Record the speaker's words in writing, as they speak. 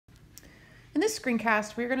In this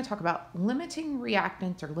screencast, we're going to talk about limiting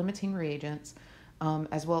reactants or limiting reagents,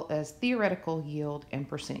 as well as theoretical yield and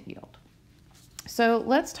percent yield. So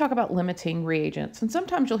let's talk about limiting reagents. And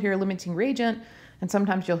sometimes you'll hear limiting reagent, and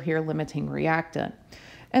sometimes you'll hear limiting reactant.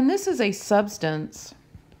 And this is a substance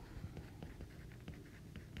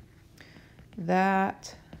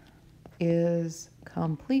that is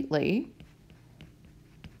completely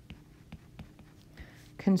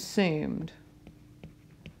consumed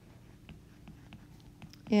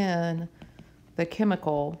in the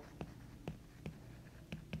chemical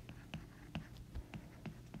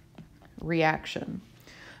reaction.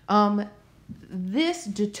 This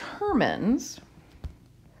determines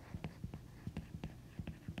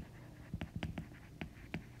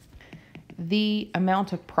the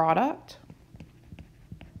amount of product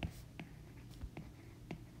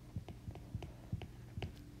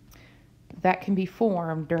that can be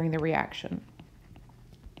formed during the reaction.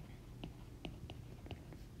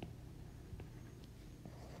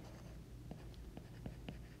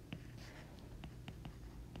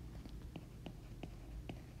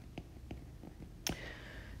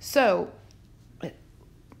 So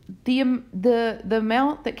the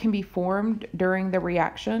amount that can be formed during the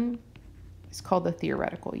reaction is called the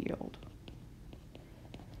theoretical yield,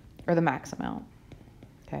 or the max amount.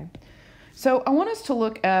 Okay. So I want us to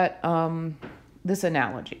look at this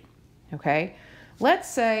analogy. Okay. Let's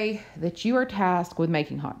say that you are tasked with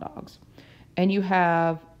making hot dogs, and you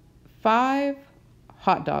have 5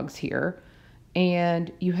 hot dogs here,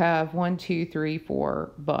 and you have 1, 2, 3,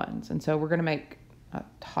 4 buns. And so we're going to make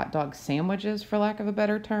hot dog sandwiches, for lack of a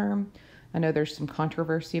better term. I know there's some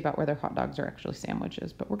controversy about whether hot dogs are actually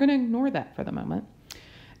sandwiches, but we're going to ignore that for the moment.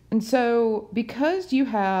 And so because you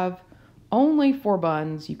have only 4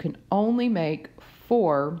 buns, you can only make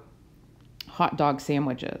 4 hot dog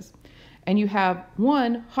sandwiches, and you have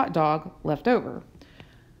 1 hot dog left over.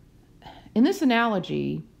 In this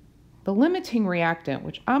analogy, the limiting reactant,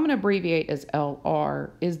 which I'm going to abbreviate as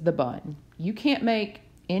LR, is the bun. You can't make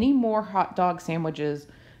any more hot dog sandwiches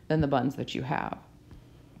than the buns that you have.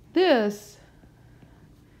 This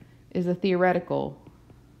is a theoretical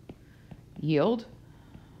yield,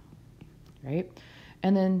 right?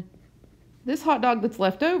 And then this hot dog that's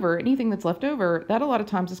left over, anything that's left over, that a lot of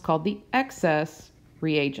times is called the excess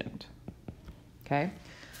reagent, okay?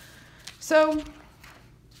 So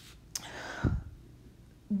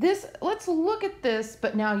let's look at this,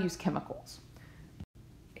 but now use chemicals.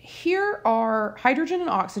 Here are hydrogen and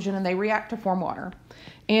oxygen, and they react to form water.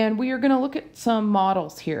 And we are going to look at some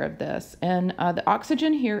models here of this. And the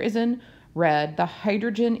oxygen here is in red. The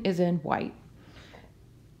hydrogen is in white.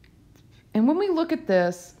 And when we look at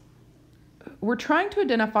this, we're trying to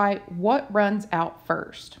identify what runs out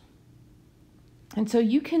first. And so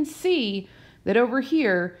you can see that over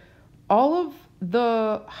here, all of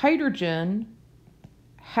the hydrogen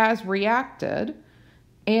has reacted,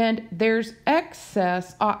 and there's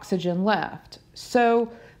excess oxygen left.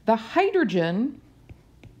 So the hydrogen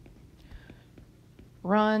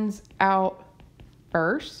runs out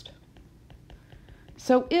first.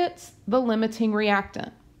 So it's the limiting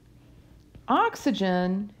reactant.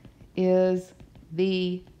 Oxygen is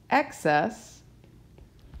the excess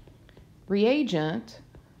reagent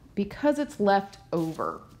because it's left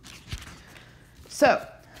over. So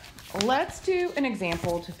let's do an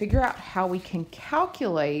example to figure out how we can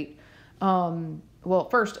calculate, well,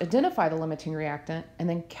 first identify the limiting reactant and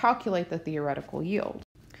then calculate the theoretical yield.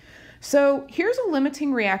 So here's a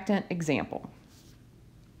limiting reactant example.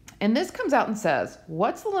 And this comes out and says,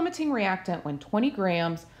 what's the limiting reactant when 20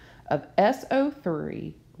 grams of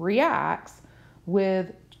SO3 reacts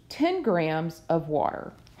with 10 grams of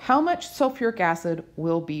water? How much sulfuric acid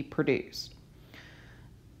will be produced?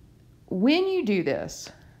 When you do this,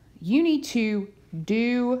 you need to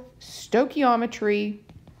do stoichiometry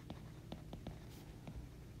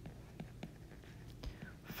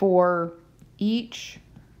for each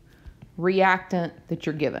reactant that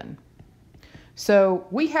you're given. So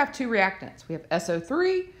we have 2 reactants. We have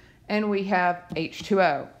SO3 and we have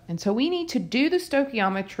H2O. And so we need to do the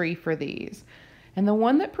stoichiometry for these. And the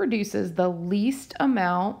one that produces the least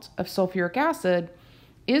amount of sulfuric acid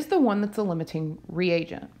is the one that's a limiting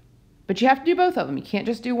reagent. But you have to do both of them. You can't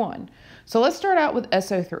just do one. So let's start out with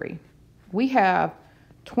SO3. We have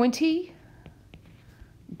 20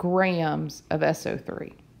 grams of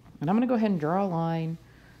SO3. And I'm going to go ahead and draw a line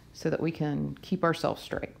so that we can keep ourselves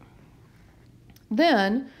straight.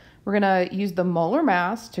 Then we're going to use the molar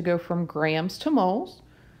mass to go from grams to moles.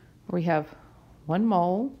 We have 1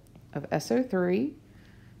 mole of SO3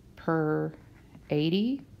 per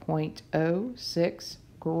 80.06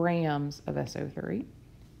 grams of SO3.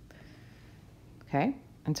 Okay,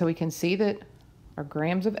 and so we can see that our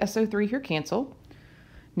grams of SO3 here cancel.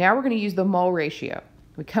 Now we're going to use the mole ratio.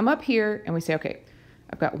 We come up here and we say, okay,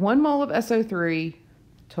 I've got 1 mole of SO3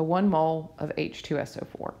 to 1 mole of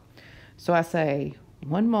H2SO4. So I say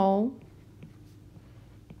 1 mole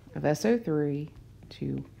of SO3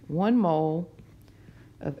 to 1 mole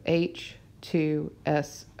of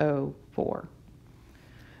H2SO4.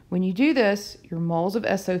 When you do this, your moles of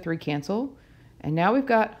SO3 cancel, and now we've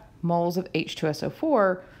got moles of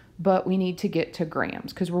H2SO4, but we need to get to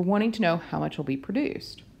grams because we're wanting to know how much will be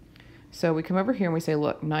produced. So we come over here and we say,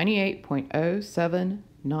 look,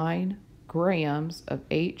 98.079 grams of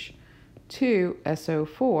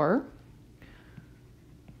H2SO4,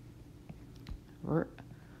 or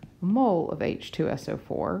a mole of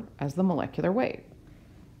H2SO4 as the molecular weight.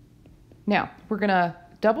 Now, we're going to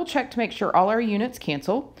double check to make sure all our units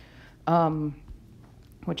cancel,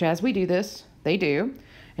 which as we do this, they do.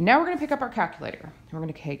 And now we're going to pick up our calculator. We're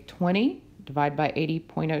going to take 20 divided by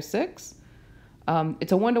 80.06. It's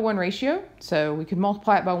a 1-to-1 ratio, so we could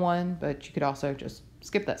multiply it by 1, but you could also just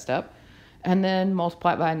skip that step. And then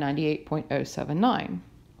multiply it by 98.079.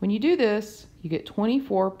 When you do this, you get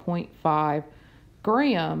 24.5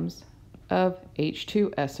 grams of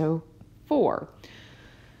H2SO4.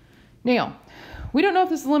 Now, we don't know if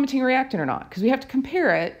this is a limiting reactant or not because we have to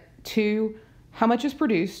compare it to how much is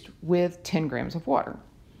produced with 10 grams of water.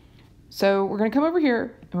 So we're going to come over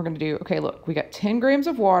here and we're going to do, okay, look, we got 10 grams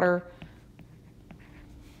of water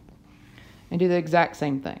and do the exact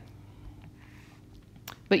same thing,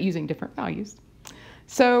 but using different values.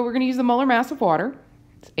 So we're going to use the molar mass of water.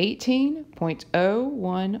 It's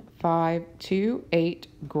 18.01528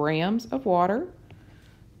 grams of water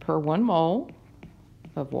per 1 mole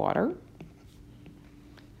of water.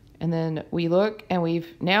 And then we look and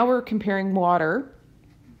now we're comparing water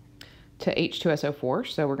to H2SO4.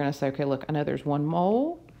 So we're going to say, okay, look, I know there's 1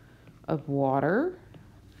 mole of water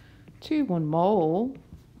to 1 mole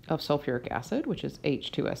of sulfuric acid, which is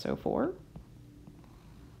H2SO4.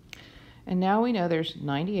 And now we know there's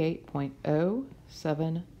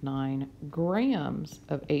 98.079 grams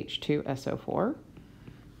of H2SO4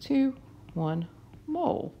 to 1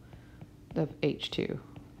 mole of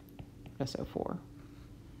H2SO4.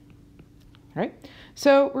 All right,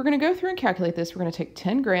 so we're going to go through and calculate this. We're going to take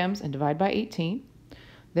 10 grams and divide by 18.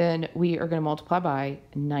 Then we are going to multiply by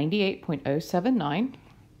 98.079.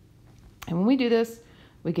 And when we do this,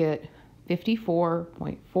 we get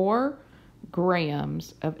 54.4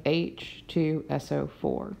 grams of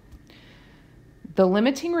H2SO4. The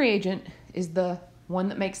limiting reagent is the one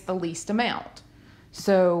that makes the least amount.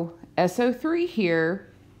 So SO3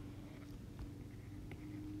 here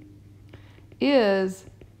is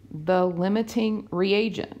the limiting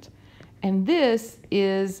reagent, and this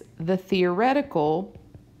is the theoretical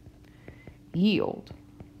yield.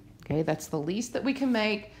 Okay, that's the least that we can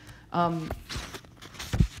make.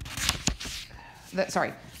 That's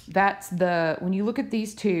when you look at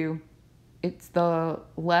these two, it's the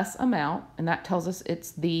less amount, and that tells us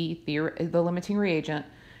it's the limiting reagent,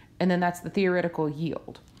 and then that's the theoretical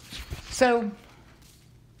yield. So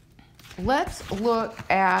let's look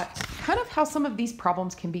at kind of how some of these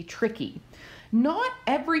problems can be tricky. Not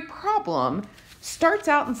every problem starts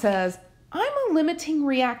out and says, I'm a limiting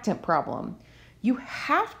reactant problem. You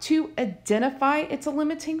have to identify it's a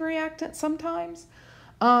limiting reactant sometimes.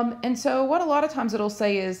 And so what a lot of times it'll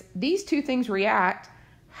say is, these two things react,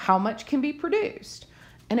 how much can be produced?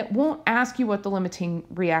 And it won't ask you what the limiting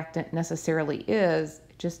reactant necessarily is,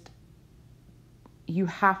 just you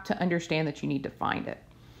have to understand that you need to find it.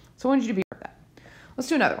 So I wanted you to be aware of that. Let's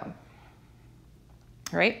do another one.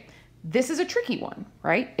 All right, this is a tricky one,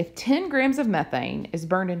 right? If 10 grams of methane is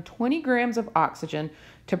burned in 20 grams of oxygen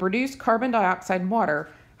to produce carbon dioxide and water,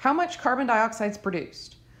 how much carbon dioxide is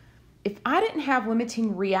produced? If I didn't have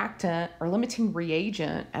limiting reactant or limiting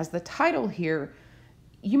reagent as the title here,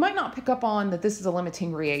 you might not pick up on that this is a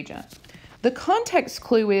limiting reagent. The context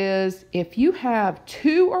clue is if you have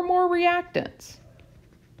 2 or more reactants,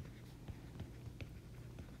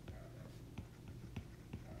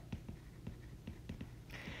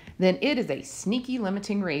 then it is a sneaky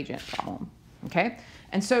limiting reagent problem, okay?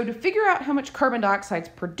 And so to figure out how much carbon dioxide is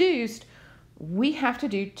produced, we have to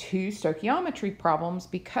do 2 stoichiometry problems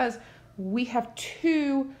because we have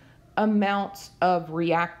 2 amounts of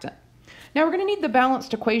reactant. Now we're going to need the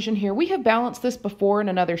balanced equation here. We have balanced this before in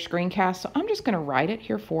another screencast, so I'm just going to write it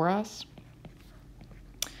here for us.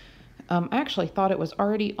 I actually thought it was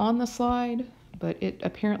already on the slide, but it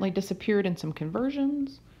apparently disappeared in some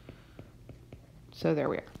conversions. So there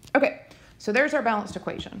we are. Okay, so there's our balanced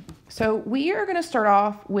equation. So we are going to start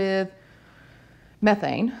off with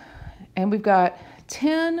methane, and we've got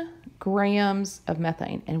 10 grams of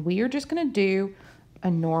methane. And we are just going to do a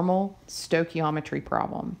normal stoichiometry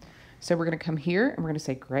problem. So we're going to come here and we're going to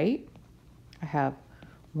say, great, I have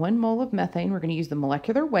 1 mole of methane. We're going to use the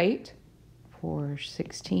molecular weight for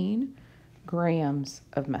 16 grams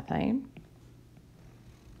of methane.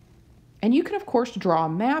 And you can, of course, draw a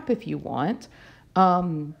map if you want.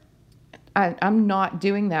 I'm not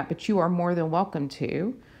doing that, but you are more than welcome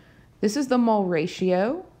to. This is the mole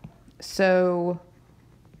ratio. So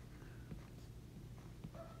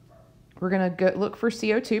we're going to go look for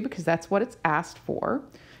CO2 because that's what it's asked for.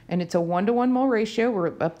 And it's a 1-to-1 mole ratio.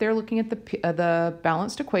 We're up there looking at the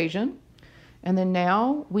balanced equation. And then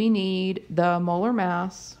now we need the molar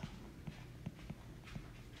mass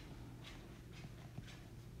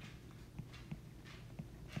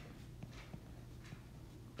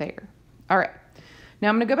there. All right. Now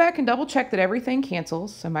I'm going to go back and double check that everything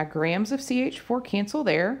cancels. So my grams of CH4 cancel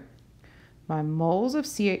there. My moles of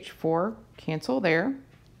CH4 cancel there.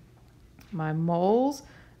 My moles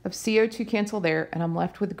of CO2 cancel there, and I'm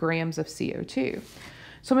left with grams of CO2.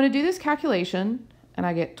 So I'm going to do this calculation, and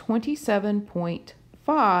I get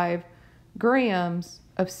 27.5 grams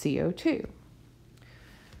of CO2.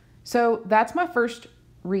 So that's my first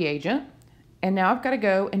reagent, and now I've got to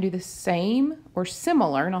go and do the same or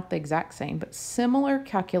similar, not the exact same, but similar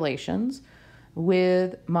calculations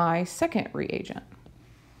with my second reagent.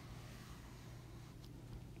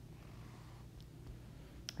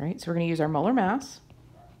 All right, so we're going to use our molar mass.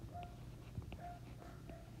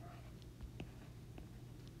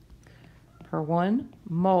 Per 1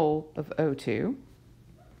 mole of O2.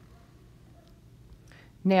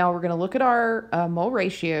 Now we're going to look at our mole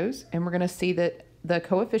ratios, and we're going to see that the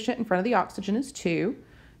coefficient in front of the oxygen is 2.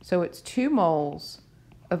 So it's 2 moles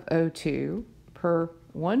of O2 per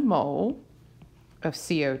 1 mole of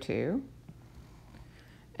CO2.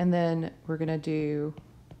 And then we're going to do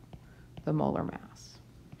the molar mass.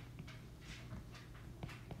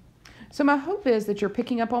 So my hope is that you're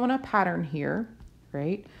picking up on a pattern here,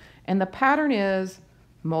 right? And the pattern is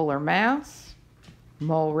molar mass,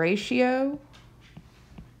 mole ratio,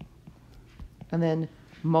 and then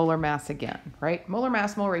molar mass again, right? Molar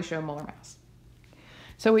mass, mole ratio, molar mass.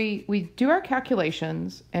 So we do our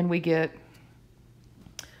calculations and we get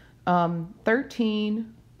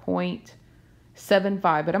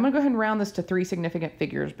 13.75, but I'm going to go ahead and round this to 3 significant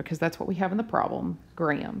figures because that's what we have in the problem,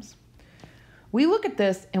 grams. We look at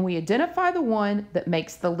this and we identify the one that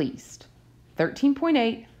makes the least.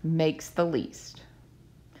 13.8 makes the least.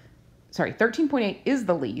 Sorry, 13.8 is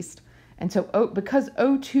the least. And so because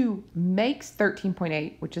O2 makes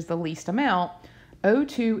 13.8, which is the least amount,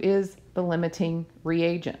 O2 is the limiting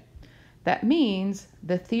reagent. That means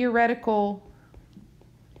the theoretical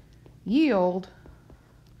yield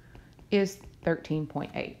is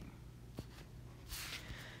 13.8.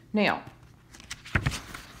 Now,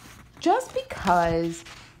 just because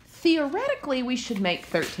theoretically we should make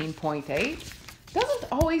 13.8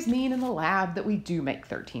 doesn't always mean in the lab that we do make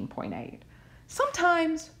 13.8.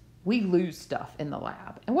 Sometimes we lose stuff in the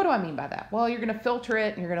lab. And what do I mean by that? Well, you're going to filter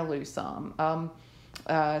it and you're going to lose some.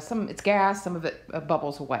 Some it's gas, some of it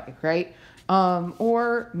bubbles away, right?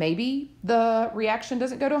 Or maybe the reaction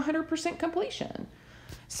doesn't go to 100% completion.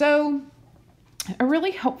 So a really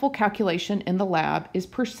helpful calculation in the lab is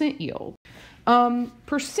percent yield.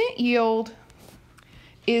 Percent yield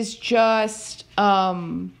is just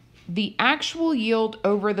the actual yield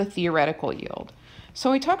over the theoretical yield. So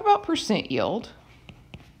when we talk about percent yield,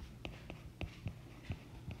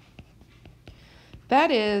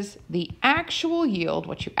 that is the actual yield,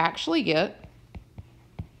 what you actually get,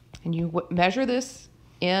 and you measure this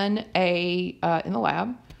in the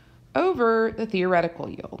lab, over the theoretical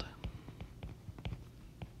yield.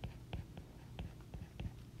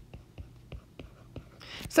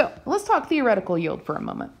 So let's talk theoretical yield for a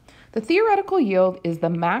moment. The theoretical yield is the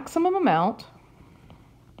maximum amount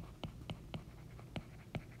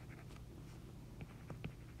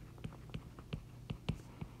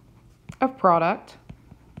of product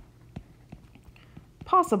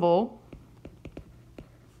possible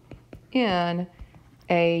in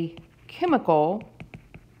a chemical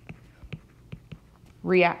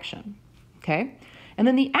reaction, okay? And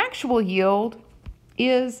then the actual yield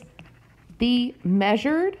is the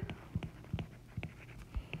measured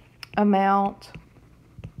amount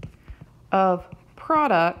of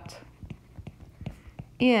product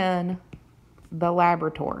in the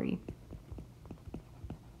laboratory.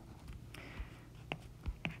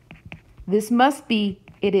 This must be,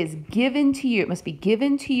 it is given to you, it must be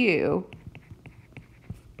given to you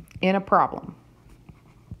in a problem.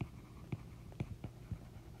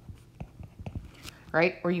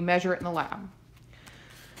 Right? Or you measure it in the lab.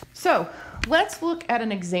 So let's look at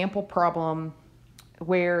an example problem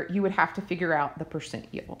where you would have to figure out the percent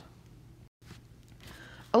yield.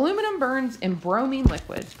 Aluminum burns in bromine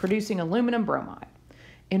liquids, producing aluminum bromide.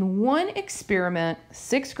 In one experiment,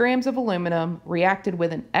 6 grams of aluminum reacted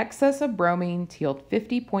with an excess of bromine to yield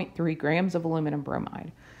 50.3 grams of aluminum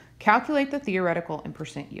bromide. Calculate the theoretical and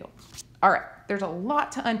percent yield. All right, there's a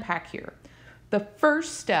lot to unpack here. The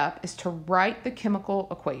first step is to write the chemical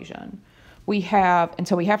equation. We have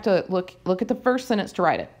to look at the first sentence to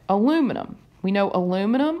write it. Aluminum. We know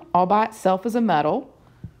aluminum all by itself is a metal,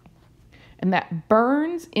 and that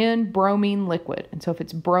burns in bromine liquid. And so if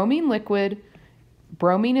it's bromine liquid,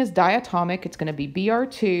 bromine is diatomic. It's going to be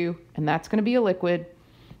Br2, and that's going to be a liquid,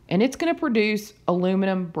 and it's going to produce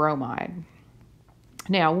aluminum bromide.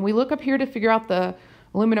 Now, when we look up here to figure out the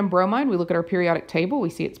aluminum bromide, we look at our periodic table. We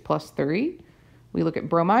see it's +3. We look at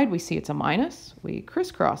bromide. We see it's a minus. We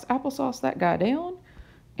crisscross applesauce that guy down,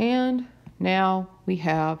 and now we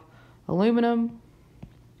have aluminum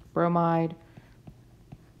bromide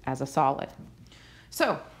as a solid.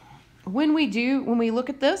 So when we look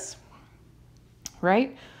at this,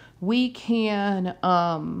 right, we can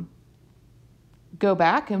go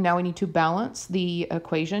back, and now we need to balance the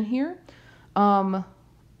equation here.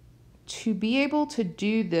 To be able to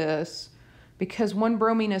do this, because one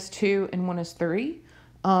bromine is 2 and one is 3,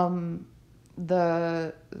 one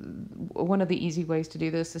of the easy ways to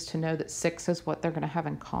do this is to know that 6 is what they're going to have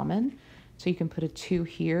in common. So you can put a 2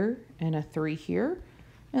 here and a 3 here,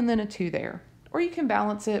 and then a 2 there. Or you can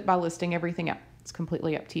balance it by listing everything out. It's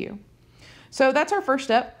completely up to you. So that's our first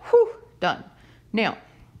step. Whew, done. Now,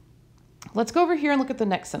 let's go over here and look at the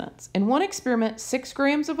next sentence. In one experiment, 6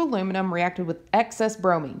 grams of aluminum reacted with excess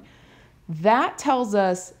bromine. That tells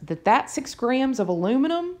us that 6 grams of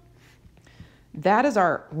aluminum, that is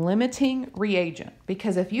our limiting reagent.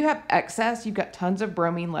 Because if you have excess, you've got tons of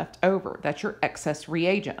bromine left over. That's your excess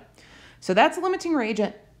reagent. So that's a limiting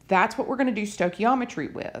reagent. That's what we're going to do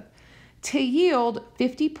stoichiometry with to yield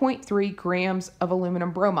 50.3 grams of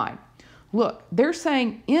aluminum bromide. Look, they're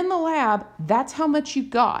saying in the lab, that's how much you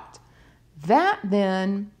got. That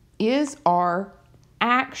then is our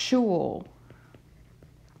actual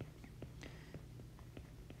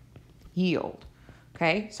yield.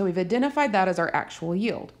 Okay, so we've identified that as our actual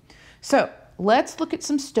yield. So let's look at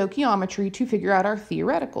some stoichiometry to figure out our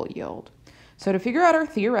theoretical yield. So to figure out our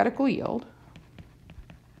theoretical yield,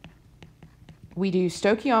 we do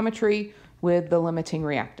stoichiometry with the limiting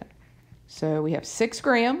reactant. So we have 6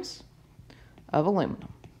 grams of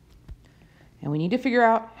aluminum. And we need to figure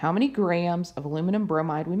out how many grams of aluminum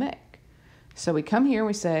bromide we make. So we come here and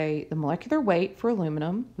we say the molecular weight for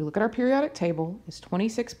aluminum, we look at our periodic table, is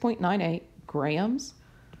 26.98 grams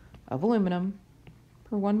of aluminum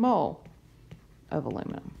per 1 mole of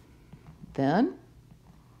aluminum. Then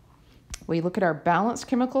we look at our balanced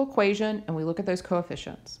chemical equation and we look at those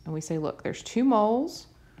coefficients. And we say, look, there's 2 moles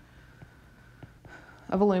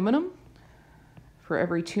of aluminum for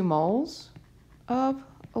every 2 moles of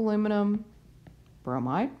aluminum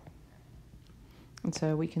bromide. And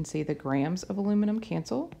so we can see the grams of aluminum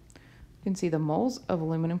cancel. We can see the moles of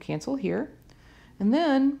aluminum cancel here. And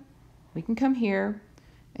then we can come here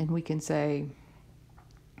and we can say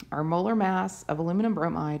our molar mass of aluminum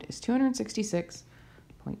bromide is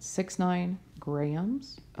 266.69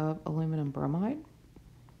 grams of aluminum bromide.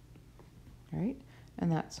 All right,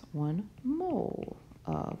 and that's 1 mole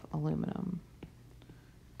of aluminum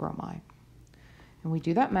bromide. And we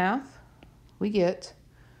do that math, we get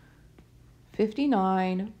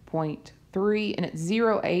 59.3, and it's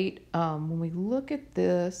 0.8. When we look at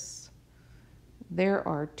this, there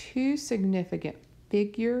are 2 significant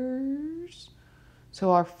figures.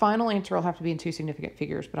 So our final answer will have to be in 2 significant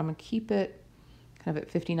figures, but I'm going to keep it kind of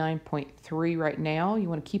at 59.3 right now. You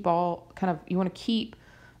want to keep a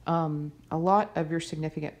lot of your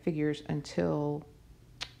significant figures until,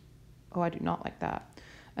 oh, I do not like that,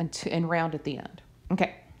 and round at the end.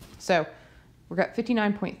 Okay, so we've got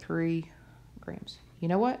 59.3 grams. You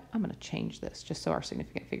know what? I'm going to change this just so our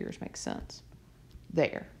significant figures make sense.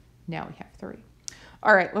 There. Now we have 3.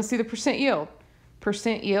 All right, let's do the percent yield.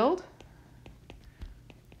 Percent yield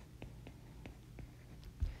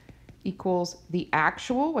equals the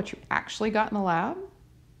actual, what you actually got in the lab,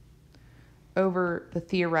 over the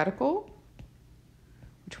theoretical,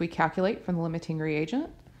 which we calculate from the limiting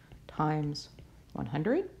reagent, times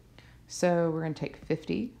 100. So we're going to take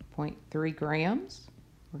 50.3 grams.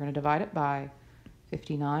 We're going to divide it by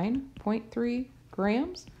 59.3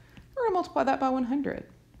 grams. We're going to multiply that by 100.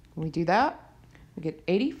 When we do that, we get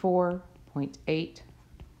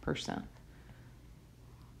 84.8%.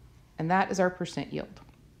 And that is our percent yield.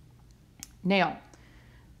 Now,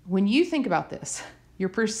 When you think about this, your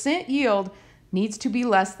percent yield needs to be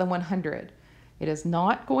less than 100. It is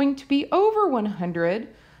not going to be over 100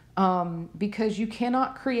 because you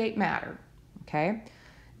cannot create matter, okay?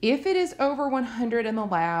 If it is over 100 in the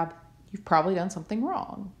lab, you've probably done something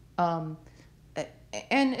wrong. And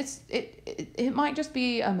it might just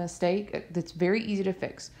be a mistake that's very easy to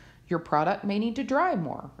fix. Your product may need to dry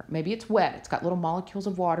more. Maybe it's wet. It's got little molecules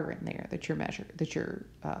of water in there that you're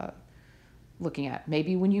looking at.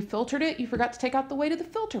 Maybe when you filtered it, you forgot to take out the weight of the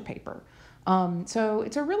filter paper. So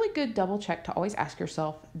it's a really good double check to always ask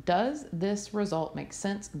yourself, does this result make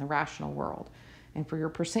sense in the rational world? And for your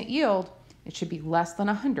percent yield, it should be less than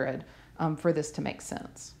 100 for this to make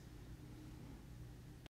sense.